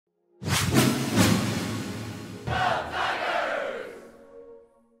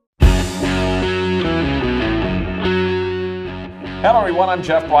Hello everyone, I'm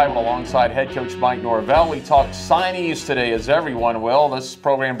Jeff Bryant alongside head coach Mike Norvell. We talk signees today, as everyone will. This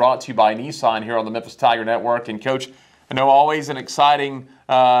program brought to you by Nissan here on the Memphis Tiger Network. And Coach, I know always an exciting,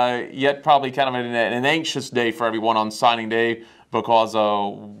 yet probably kind of an anxious day for everyone on signing day, because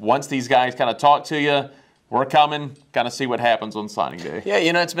once these guys kind of talk to you, we're coming, kind of see what happens on signing day. Yeah,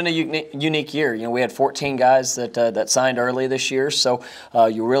 it's been a unique year. We had 14 guys that signed early this year, so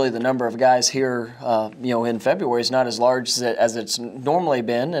you really the number of guys here, in February is not as large as it's normally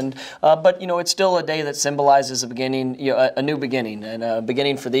been, and but it's still a day that symbolizes a beginning, a new beginning, and a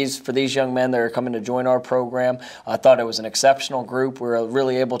beginning for these young men that are coming to join our program. I thought it was an exceptional group. We were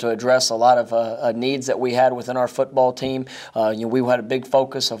really able to address a lot of needs that we had within our football team. We had a big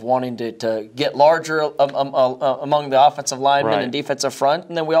focus of wanting to get larger among the offensive linemen and defensive front,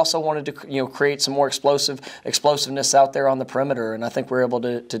 and then we also wanted to create some more explosiveness out there on the perimeter, and I think we're able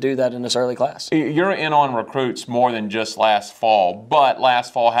to do that in this early class. You're in on recruits more than just last fall, but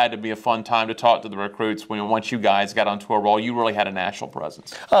last fall had to be a fun time to talk to the recruits. Once you guys got onto a roll, you really had a national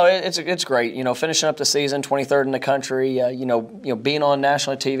presence. Oh, it's great. Finishing up the season 23rd in the country, being on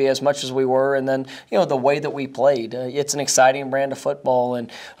national TV as much as we were, and then the way that we played. It's an exciting brand of football, and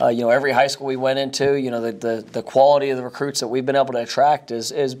every high school we went into, the quality of the recruits that we've been able to attract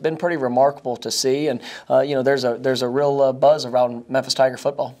has been pretty remarkable to see, and there's a real buzz around Memphis Tiger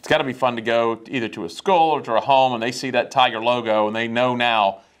football. It's got to be fun to go either to a school or to a home, and they see that Tiger logo, and they know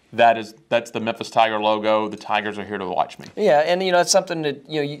now that's the Memphis Tiger logo. The Tigers are here to watch me. Yeah, and it's something that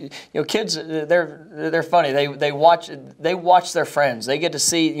kids, they're funny. They watch their friends. They get to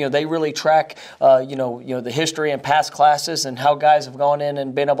see they really track the history and past classes and how guys have gone in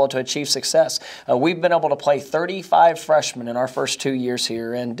and been able to achieve success. We've been able to play 35 freshmen in our first 2 years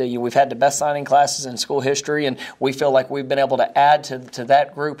here, and we've had the best signing classes in school history, and we feel like we've been able to add to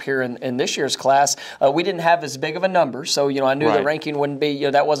that group here in this year's class. We didn't have as big of a number, so I knew the ranking wouldn't be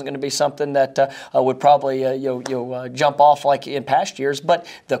that wasn't going to be something that would probably jump off like in past years, but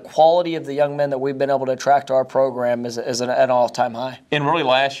the quality of the young men that we've been able to attract to our program is an all-time high. And really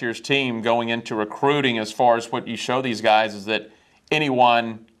last year's team going into recruiting, as far as what you show these guys, is that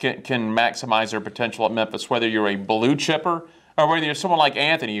anyone can maximize their potential at Memphis, whether you're a blue chipper or whether you're someone like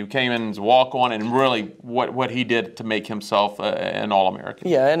Anthony who came in as a walk-on and really what he did to make himself an All-American.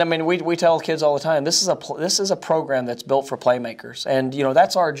 Yeah, and I mean we tell kids all the time, this is a program that's built for playmakers, and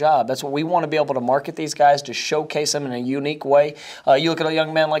that's our job. That's what we want to be able to market these guys, to showcase them in a unique way. You look at a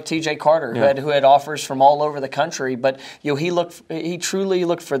young man like T.J. Carter who had offers from all over the country, but he truly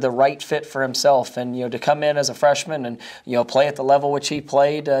looked for the right fit for himself, and to come in as a freshman and play at the level which he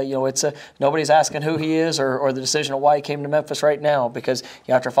played. Nobody's asking who he is or the decision of why he came to Memphis right now, because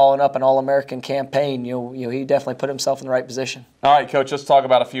after following up an All-American campaign, he definitely put himself in the right position. All right, Coach, let's talk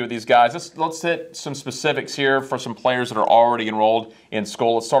about a few of these guys. Let's hit some specifics here for some players that are already enrolled in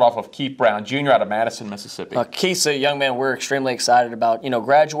school. Let's start off with Keith Brown, Jr. out of Madison, Mississippi. Keith's a young man we're extremely excited about.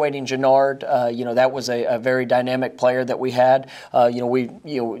 Graduating Jannard, that was a very dynamic player that we had.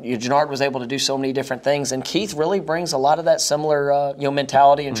 Jannard was able to do so many different things, and Keith really brings a lot of that similar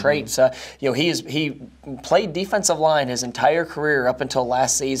mentality and traits. He played defensive line his entire career up until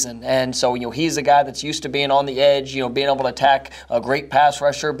last season, and so he's a guy that's used to being on the edge, being able to attack a great pass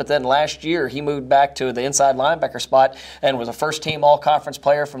rusher. But then last year he moved back to the inside linebacker spot and was a first-team All-Conference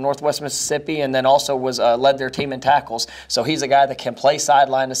player from Northwest Mississippi, and then also was led their team in tackles. So he's a guy that can play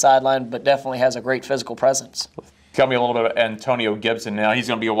sideline to sideline, but definitely has a great physical presence. Tell me a little bit about Antonio Gibson now. He's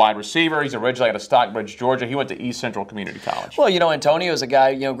going to be a wide receiver. He's originally out of Stockbridge, Georgia. He went to East Central Community College. Well, Antonio is a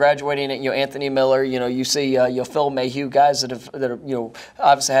guy, graduating at, Anthony Miller. You see, Phil Mayhew, guys that have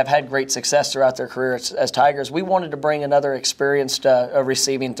obviously have had great success throughout their career as Tigers. We wanted to bring another experienced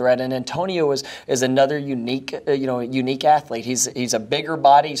receiving threat, and Antonio is another unique athlete. He's a bigger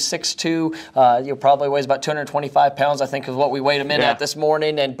body, 6'2", probably weighs about 225 pounds, I think, is what we weighed him in at this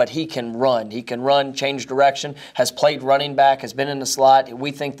morning. But he can run. He can run, change direction. Has played running back, has been in the slot. We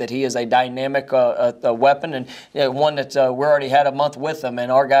think that he is a dynamic weapon, and one that we already had a month with him,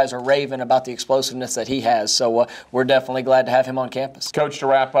 and our guys are raving about the explosiveness that he has. So we're definitely glad to have him on campus. Coach, to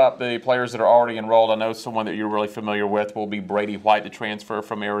wrap up the players that are already enrolled, I know someone that you're really familiar with will be Brady White, the transfer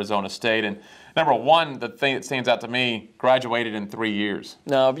from Arizona State. And number one, the thing that stands out to me, graduated in 3 years.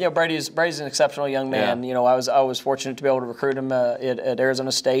 No, Brady's an exceptional young man. Yeah. I was fortunate to be able to recruit him at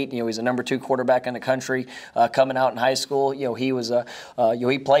Arizona State. He's a number 2 quarterback in the country coming out in high school. He was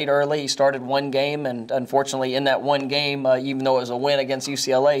he played early. He started one game, and unfortunately, in that one game, even though it was a win against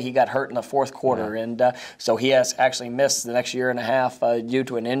UCLA, he got hurt in the fourth quarter, and so he has actually missed the next year and a half due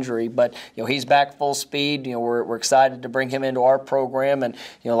to an injury. But he's back full speed. We're excited to bring him into our program, and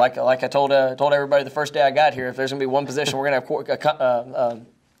like I told told everybody the first day I got here, if there's going to be one position we're going to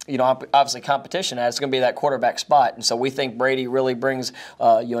have obviously competition at, it's going to be that quarterback spot. And so we think Brady really brings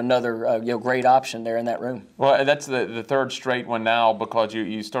another great option there in that room. Well, that's the third straight one now, because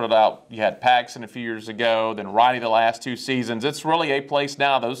you started out, you had Paxson a few years ago, then Riley the last 2 seasons. It's really a place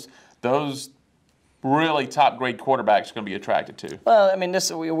now. Those really top-grade quarterbacks going to be attracted to. Well, I mean,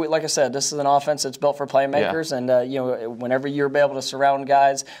 like I said, this is an offense that's built for playmakers, and whenever you're able to surround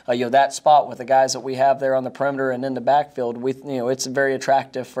guys, that spot with the guys that we have there on the perimeter and in the backfield, it's very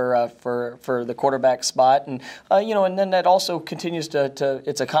attractive for the quarterback spot, and and then that also continues to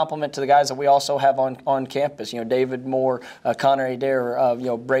it's a compliment to the guys that we also have on campus. David Moore, Connor Adair,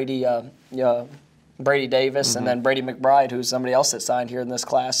 Brady Davis, and then Brady McBride, who's somebody else that signed here in this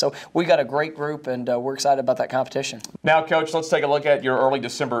class. So we got a great group, and we're excited about that competition. Now, Coach, let's take a look at your early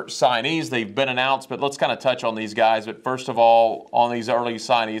December signees. They've been announced, but let's kind of touch on these guys. But first of all, on these early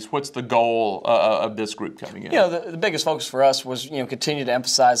signees, what's the goal of this group coming in? The biggest focus for us was continue to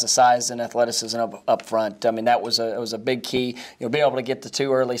emphasize the size and athleticism up front. I mean, that was a big key. Being able to get the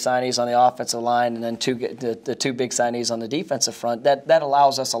 2 early signees on the offensive line, and then the 2 big signees on the defensive front. That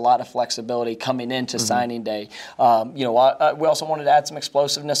allows us a lot of flexibility coming into signing day. We also wanted to add some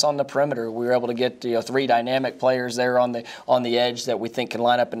explosiveness on the perimeter. We were able to get 3 dynamic players there on the edge that we think can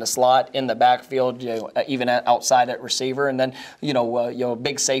line up in the slot, in the backfield, even outside at receiver, and then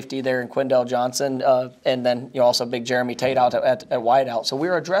big safety there in Quindell Johnson, and then also big Jeremy Tate out at wideout. So we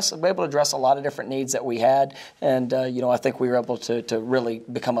were able to address a lot of different needs that we had, and I think we were able to really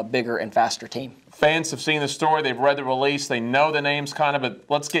become a bigger and faster team. Fans have seen the story. They've read the release. They know the names kind of, but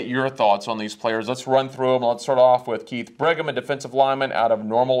let's get your thoughts on these players. Let's run through them. Let's start off with Keith Brigham, a defensive lineman out of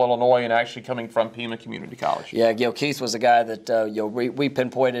Normal, Illinois, and actually coming from Pima Community College. Yeah, Keith was a guy that we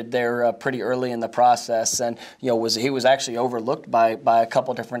pinpointed there pretty early in the process, and he was actually overlooked by a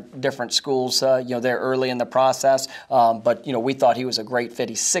couple different schools there early in the process. But we thought he was a great fit.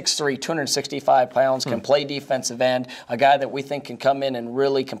 He's 6'3", 265 pounds, can play defensive end, a guy that we think can come in and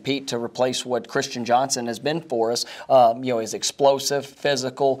really compete to replace what Christian Johnson has been for us. Is explosive,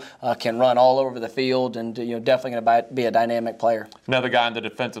 physical, can run all over the field, and definitely going to be a dynamic player. Another guy on the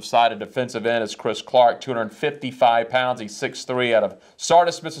defensive side, a defensive end, is Chris Clark, 255 pounds. He's 6'3", out of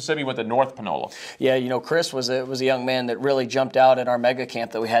Sardis, Mississippi, went to North Panola. Yeah, Chris was a young man that really jumped out at our mega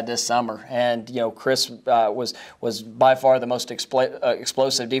camp that we had this summer, and Chris was by far the most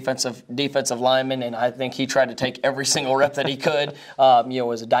explosive defensive lineman, and I think he tried to take every single rep that he could.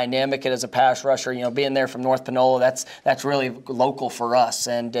 Was a dynamic as a pass rusher. Being there from North Panola, that's really local for us,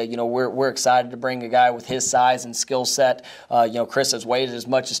 and we're excited to bring a guy with his size and skill set. Chris has weighed as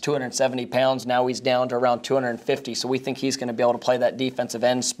much as 270 pounds. Now he's down to around 250, so we think he's going to be able to play that defensive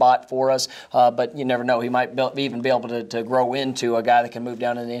end spot for us. But you never know; he might even be able to grow into a guy that can move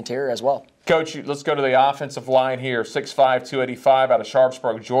down in the interior as well. Coach, let's go to the offensive line here. 6'5", 285, out of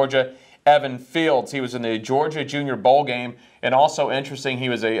Sharpsburg, Georgia. Evan Fields, he was in the Georgia Junior Bowl game, and also interesting, he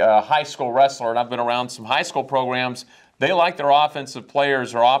was a high school wrestler, and I've been around some high school programs. They like their offensive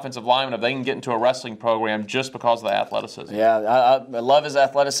players or offensive linemen if they can get into a wrestling program just because of the athleticism. Yeah, I love his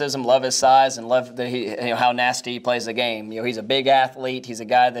athleticism, love his size, and love how nasty he plays the game. He's a big athlete. He's a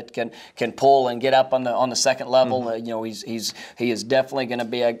guy that can pull and get up on the second level. He is definitely going to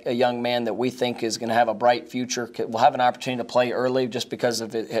be a young man that we think is going to have a bright future. Will have an opportunity to play early just because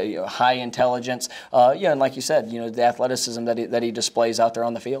of high intelligence. And like you said, the athleticism that he displays out there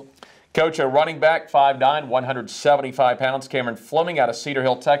on the field. Coach, a running back, 5'9", 175 pounds, Cameron Fleming out of Cedar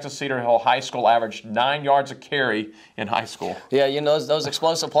Hill, Texas. Cedar Hill High School averaged 9 yards a carry in high school. Yeah, those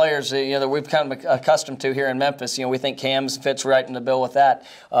explosive players, that we've kind of accustomed to here in Memphis. We think Cam fits right in the bill with that.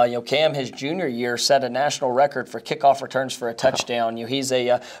 Cam, his junior year, set a national record for kickoff returns for a touchdown. He's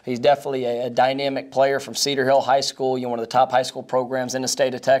definitely a dynamic player from Cedar Hill High School. One of the top high school programs in the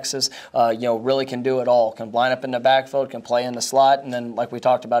state of Texas. Really can do it all. Can line up in the backfield, can play in the slot, and then like we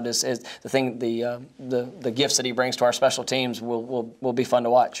talked about is the gifts that he brings to our special teams will be fun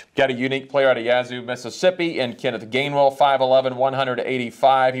to watch. Got a unique player out of Yazoo, Mississippi, and Kenneth Gainwell, 5'11",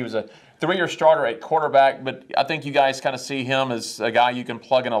 185. He was a 3-year starter at quarterback, but I think you guys kind of see him as a guy you can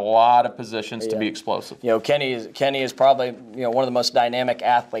plug in a lot of positions to be explosive. Kenny is probably one of the most dynamic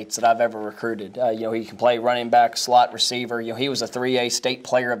athletes that I've ever recruited. He can play running back, slot receiver. He was a 3A state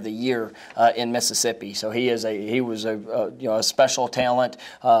player of the year in Mississippi. So he was a special talent.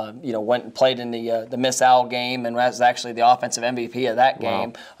 Went and played in the Miss Owl game and was actually the offensive MVP of that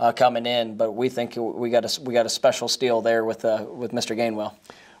game coming in. But we think we got a special steal there with Mr. Gainwell.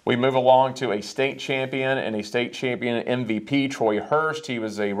 We move along to a state champion and a state champion MVP, Troy Hurst. He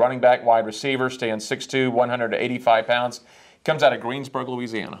was a running back, wide receiver, stands 6'2", 185 pounds. Comes out of Greensburg,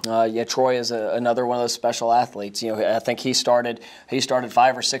 Louisiana. Yeah, Troy is another one of those special athletes. I think he started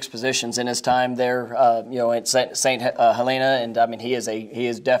 5 or 6 positions in his time there. At St. Helena, and I mean he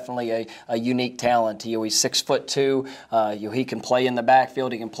is definitely a unique talent. He's 6'2". He can play in the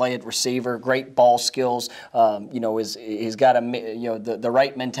backfield. He can play at receiver. Great ball skills. He's got the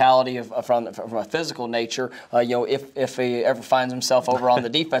right mentality from a physical nature. If he ever finds himself over on the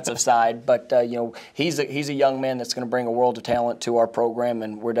defensive side, but he's a young man that's going to bring a world of talent to our program,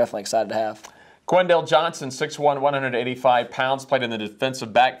 and we're definitely excited to have. Quindell Johnson, 6'1", 185 pounds, played in the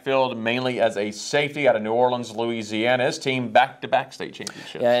defensive backfield mainly as a safety out of New Orleans, Louisiana. His team back-to-back state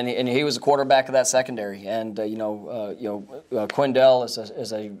championships. Yeah, and he was a quarterback of that secondary. And Quindell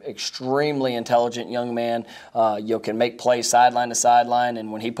is a extremely intelligent young man. Can make plays sideline to sideline,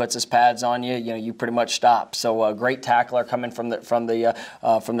 and when he puts his pads on you, you pretty much stop. So a great tackler coming from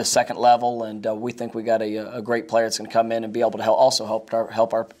the second level, and we think we got a great player that's going to come in and be able to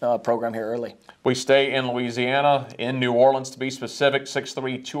help our program here early. We stay in Louisiana, in New Orleans to be specific,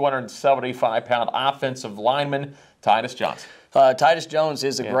 6'3", 275-pound offensive lineman, Titus Johnson. Titus Jones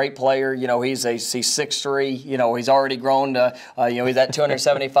is a great player. He's 6'3". He's already grown. He's at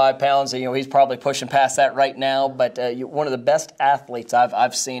 275 pounds. He's probably pushing past that right now. But one of the best athletes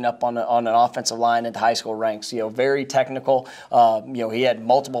I've seen up on an offensive line at the high school ranks. Very technical. He had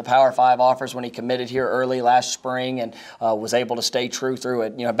multiple Power 5 offers when he committed here early last spring, and was able to stay true through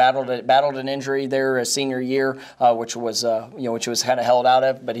it. Battled an injury there his senior year, which was kind of held out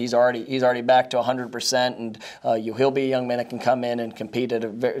of. But he's already back to 100%, and he'll be a young man that can come in and compete at a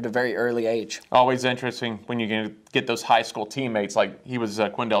very early age. Always interesting when you get those high school teammates. Like he was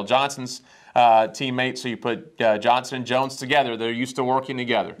Quindell Johnson's teammate, so you put Johnson and Jones together. They're used to working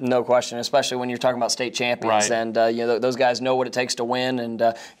together. No question, especially when you're talking about state champions. Right. And those guys know what it takes to win, and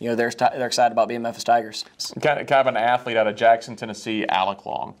they're excited about being Memphis Tigers. Kind of an athlete out of Jackson, Tennessee, Alec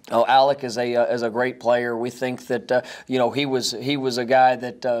Long. Oh, Alec is a great player. We think that he was a guy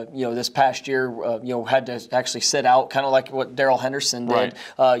that this past year had to actually sit out, kind of like what Darrell Henderson did.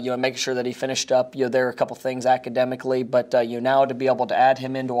 Right. Making sure that he finished up. There are a couple things academically, but now to be able to add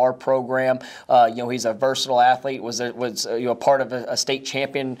him into our program. He's a versatile athlete. Was part of a state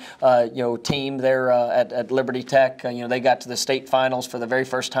champion team there at Liberty Tech. They got to the state finals for the very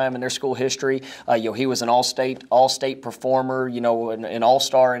first time in their school history. He was an all-state performer. An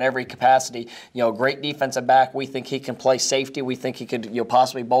all-star in every capacity. Great defensive back. We think he can play safety. We think he could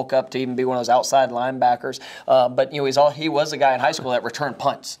possibly bulk up to even be one of those outside linebackers. But he was a guy in high school that returned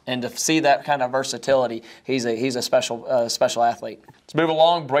punts, and to see that kind of versatility, he's a special athlete. Let's move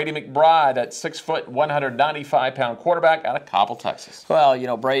along. Brady McBride, at 6 foot, 195-pound quarterback out of Coppell, Texas.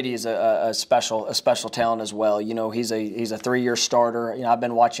 Well, Brady is a special talent as well. He's a 3-year starter. I've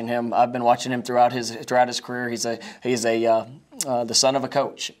been watching him throughout his career. He's the son of a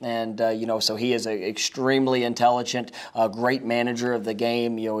coach, and so he is an extremely intelligent, great manager of the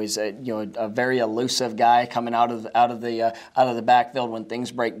game. He's a very elusive guy coming out of the backfield when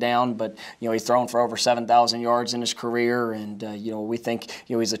things break down. But he's thrown for over 7,000 yards in his career, and we think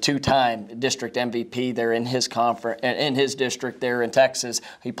he's a 2-time district MVP there in his district there in Texas.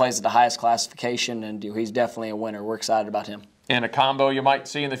 He plays at the highest classification, and he's definitely a winner. We're excited about him. And a combo you might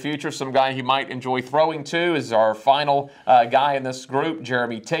see in the future, some guy he might enjoy throwing to, is our final guy in this group,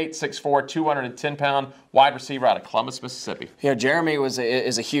 Jeremy Tate, 6'4", 210-pound wide receiver out of Columbus, Mississippi. Jeremy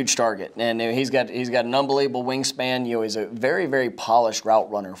is a huge target, and he's got an unbelievable wingspan. He's a very, very polished route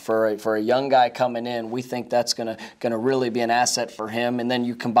runner for a young guy coming in. We think that's gonna really be an asset for him. And then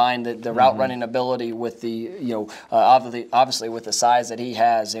you combine the route running ability with the obviously with the size that he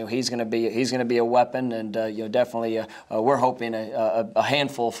has. He's gonna be a weapon, and definitely we're hoping a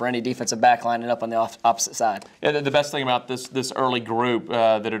handful for any defensive back lining up on the opposite side. Yeah, the best thing about this early group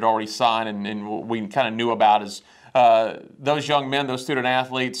that had already signed and we kind of knew about is those young men, those student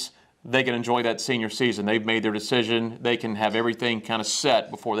athletes, they can enjoy that senior season. They've made their decision. They can have everything kind of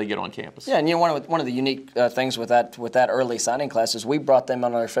set before they get on campus. Yeah, and one of the unique things with that early signing class is we brought them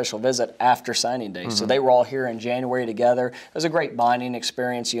on our official visit after signing day. Mm-hmm. So they were all here in January together. It was a great bonding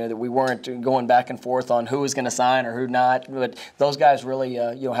experience. That we weren't going back and forth on who was going to sign or who not. But those guys really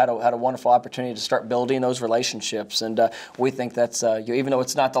had a wonderful opportunity to start building those relationships. And we think that's even though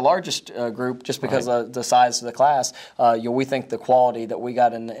it's not the largest group, just because of the size of the class, we think the quality that we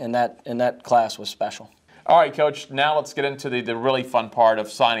got in that class was special. All right, Coach, now let's get into the really fun part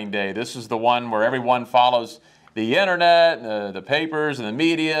of signing day. This is the one where everyone follows the internet, the papers, and the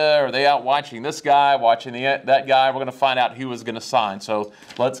media. Are they out watching this guy, watching that guy? We're going to find out who is going to sign. So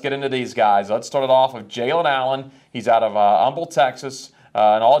let's get into these guys. Let's start it off with Jalen Allen. He's out of Humble, Texas.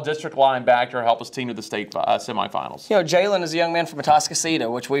 an all-district linebacker, helped his team to the state semifinals. You know, Jalen is a young man from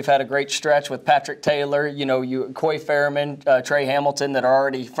Atascocita, which we've had a great stretch with Patrick Taylor, Coy Fairman, Trey Hamilton, that are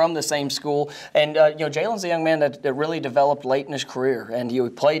already from the same school. And, Jalen's a young man that really developed late in his career. And he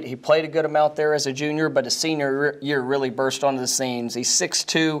played a good amount there as a junior, but his senior year really burst onto the scenes. He's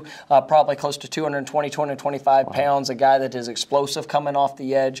 6'2", probably close to 220, 225 pounds, a guy that is explosive coming off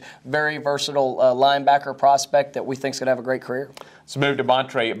the edge, very versatile linebacker prospect that we think is going to have a great career. Let's move to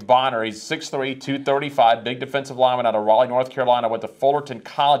Montre Bonner. He's 6'3", 235, big defensive lineman out of Raleigh, North Carolina, went to Fullerton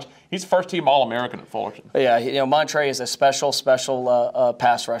College. He's first-team All-American at Fullerton. Yeah, Montre is a special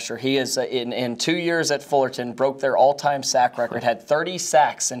pass rusher. He is, in 2 years at Fullerton, broke their all-time sack record, had 30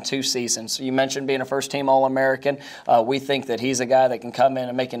 sacks in 2 seasons. You mentioned being a first-team All-American. We think that he's a guy that can come in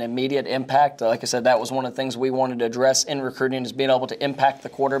and make an immediate impact. Like I said, that was one of the things we wanted to address in recruiting, is being able to impact the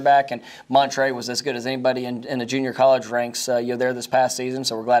quarterback, and Montre was as good as anybody in the junior college ranks there this past season,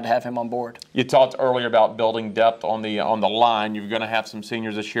 so we're glad to have him on board. You talked earlier about building depth on the line. You're going to have some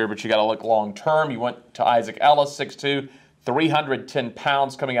seniors this year, but you got to look long term. You went to Isaac Ellis, 6'2", 310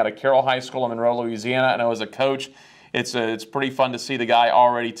 pounds, coming out of Carroll High School in Monroe, Louisiana. I know as a coach, it's pretty fun to see the guy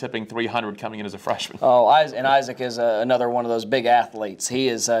already tipping 300 coming in as a freshman. Oh, and Isaac is another one of those big athletes.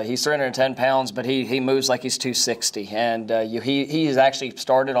 He's 310 pounds, but he moves like he's 260. And he has actually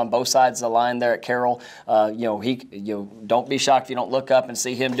started on both sides of the line there at Carroll. Don't be shocked if you don't look up and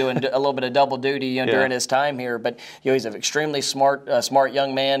see him doing a little bit of double duty during his time here. But he's an extremely smart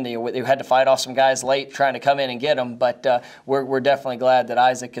young man. Who had to fight off some guys late trying to come in and get him. But we're definitely glad that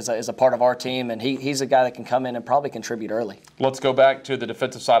Isaac is a part of our team, and he's a guy that can come in and probably contribute early. Let's go back to the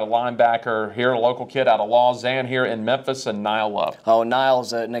defensive side of linebacker here, a local kid out of Lausanne here in Memphis, and Niall Love. Oh,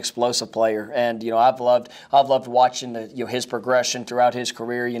 Niall's an explosive player, and I've loved watching his progression throughout his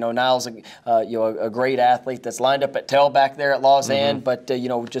career. Niall's a great athlete that's lined up at tailback there at Lausanne, but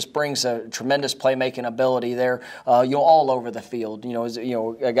just brings a tremendous playmaking ability there. All over the field. Is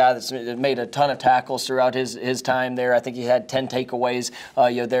a guy that's made a ton of tackles throughout his time there. I think he had 10 takeaways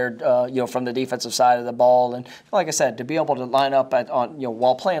from the defensive side of the ball, and like I said, to be able to line up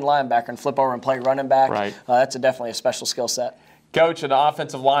while playing linebacker and flip over and play running back, that's definitely a special skill set. Coach, an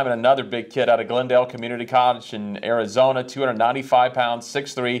offensive lineman, another big kid out of Glendale Community College in Arizona, 295 pounds,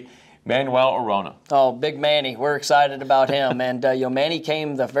 6'3", Manuel Arona. Oh, Big Manny. We're excited about him. And, Manny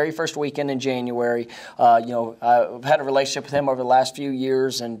came the very first weekend in January. I've had a relationship with him over the last few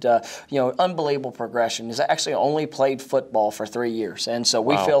years, and, unbelievable progression. He's actually only played football for 3 years. And so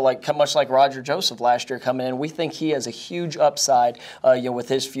we feel like, much like Roger Joseph last year coming in, we think he has a huge upside, with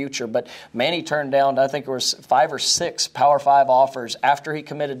his future. But Manny turned down, I think it was 5 or 6 Power 5 offers after he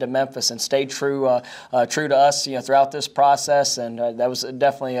committed to Memphis, and stayed true to us, throughout this process. And that was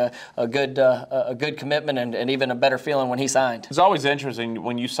definitely a good commitment, and even a better feeling when he signed. It's always interesting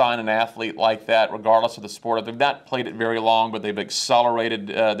when you sign an athlete like that, regardless of the sport. They've not played it very long, but they've accelerated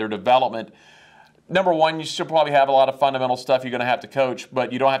their development. Number one, you should probably have a lot of fundamental stuff you're going to have to coach,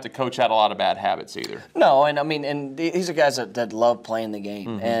 but you don't have to coach out a lot of bad habits either. No, and these are guys that love playing the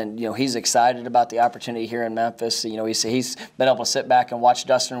game, and he's excited about the opportunity here in Memphis. He's been able to sit back and watch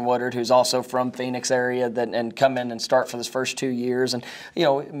Dustin Woodard, who's also from Phoenix area, and come in and start for his first 2 years. And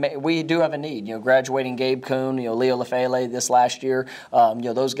we do have a need. Graduating Gabe Kuhn, Leo Lefele this last year.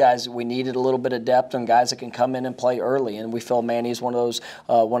 Those guys, we needed a little bit of depth and guys that can come in and play early, and we feel Manny's one of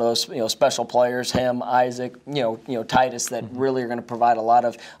those special players. Him, Isaac, Titus, that really are going to provide a lot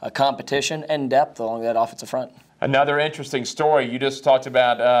of competition and depth along that offensive front. Another interesting story, you just talked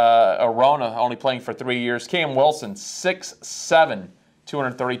about Arona only playing for 3 years. Cam Wilson, 6'7",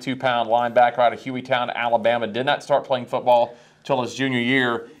 232-pound linebacker out of Hueytown, Alabama, did not start playing football until his junior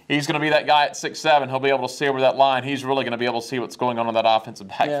year. He's going to be that guy at 6'7". He'll be able to see over that line. He's really going to be able to see what's going on in that offensive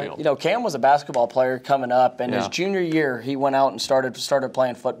backfield. Yeah, Cam was a basketball player coming up, and his junior year he went out and started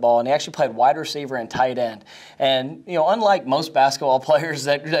playing football, and he actually played wide receiver and tight end. And unlike most basketball players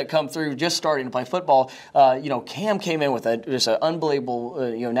that come through just starting to play football, Cam came in with just an unbelievable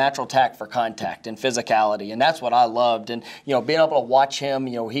natural tact for contact and physicality, and that's what I loved. And being able to watch him,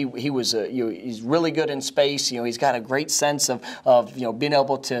 he's really good in space. He's got a great sense of being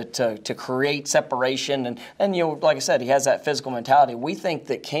able to create separation, and like I said, he has that physical mentality. We think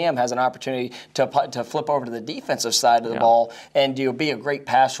that Cam has an opportunity to flip over to the defensive side of the ball and be a great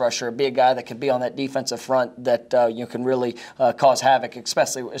pass rusher, be a guy that can be on that defensive front that can really cause havoc,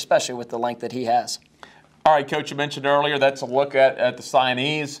 especially with the length that he has. All right, Coach, you mentioned earlier that's a look at the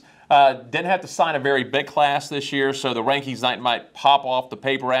signees. Didn't have to sign a very big class this year, so the rankings might pop off the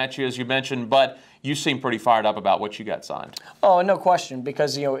paper at you, as you mentioned. But you seem pretty fired up about what you got signed. Oh, no question,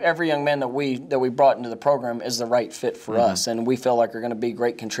 because every young man that we brought into the program is the right fit for us, and we feel like they're going to be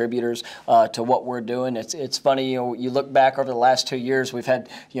great contributors to what we're doing. It's funny, you look back over the last 2 years, we've had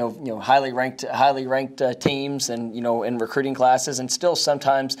highly ranked teams and in recruiting classes, and still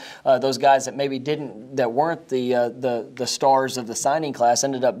sometimes those guys that maybe weren't the stars of the signing class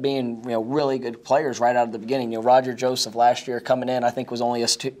ended up being really good players right out of the beginning. Roger Joseph last year coming in, I think was only a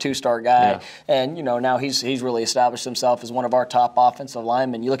two-star guy, and now he's really established himself as one of our top offensive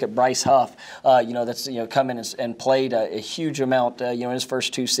linemen. You look at Bryce Huff, that's come in and played a huge amount in his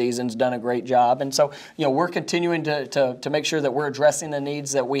first 2 seasons, done a great job, and so we're continuing to make sure that we're addressing the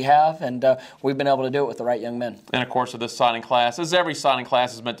needs that we have, and we've been able to do it with the right young men. And of course, with this signing class, as every signing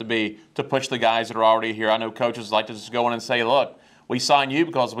class is meant to be, to push the guys that are already here. I know coaches like to just go in and say, look, we signed you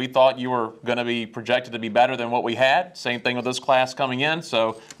because we thought you were going to be projected to be better than what we had. Same thing with this class coming in,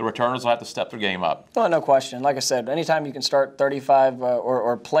 so the returners will have to step their game up. Well, no question. Like I said, anytime you can start 35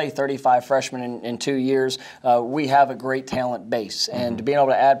 or play 35 freshmen in 2 years, we have a great talent base. And being able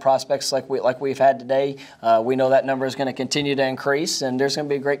to add prospects like we've had today, we know that number is going to continue to increase, and there's going to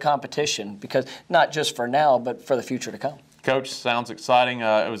be a great competition, because not just for now, but for the future to come. Coach, sounds exciting.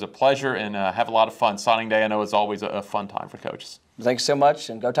 It was a pleasure, and have a lot of fun. Signing day, I know, is always a fun time for coaches. Thanks so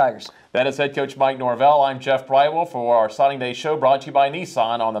much, and go Tigers. That is head coach Mike Norvell. I'm Jeff Brywell for our Signing Day show, brought to you by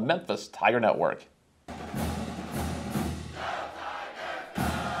Nissan on the Memphis Tiger Network.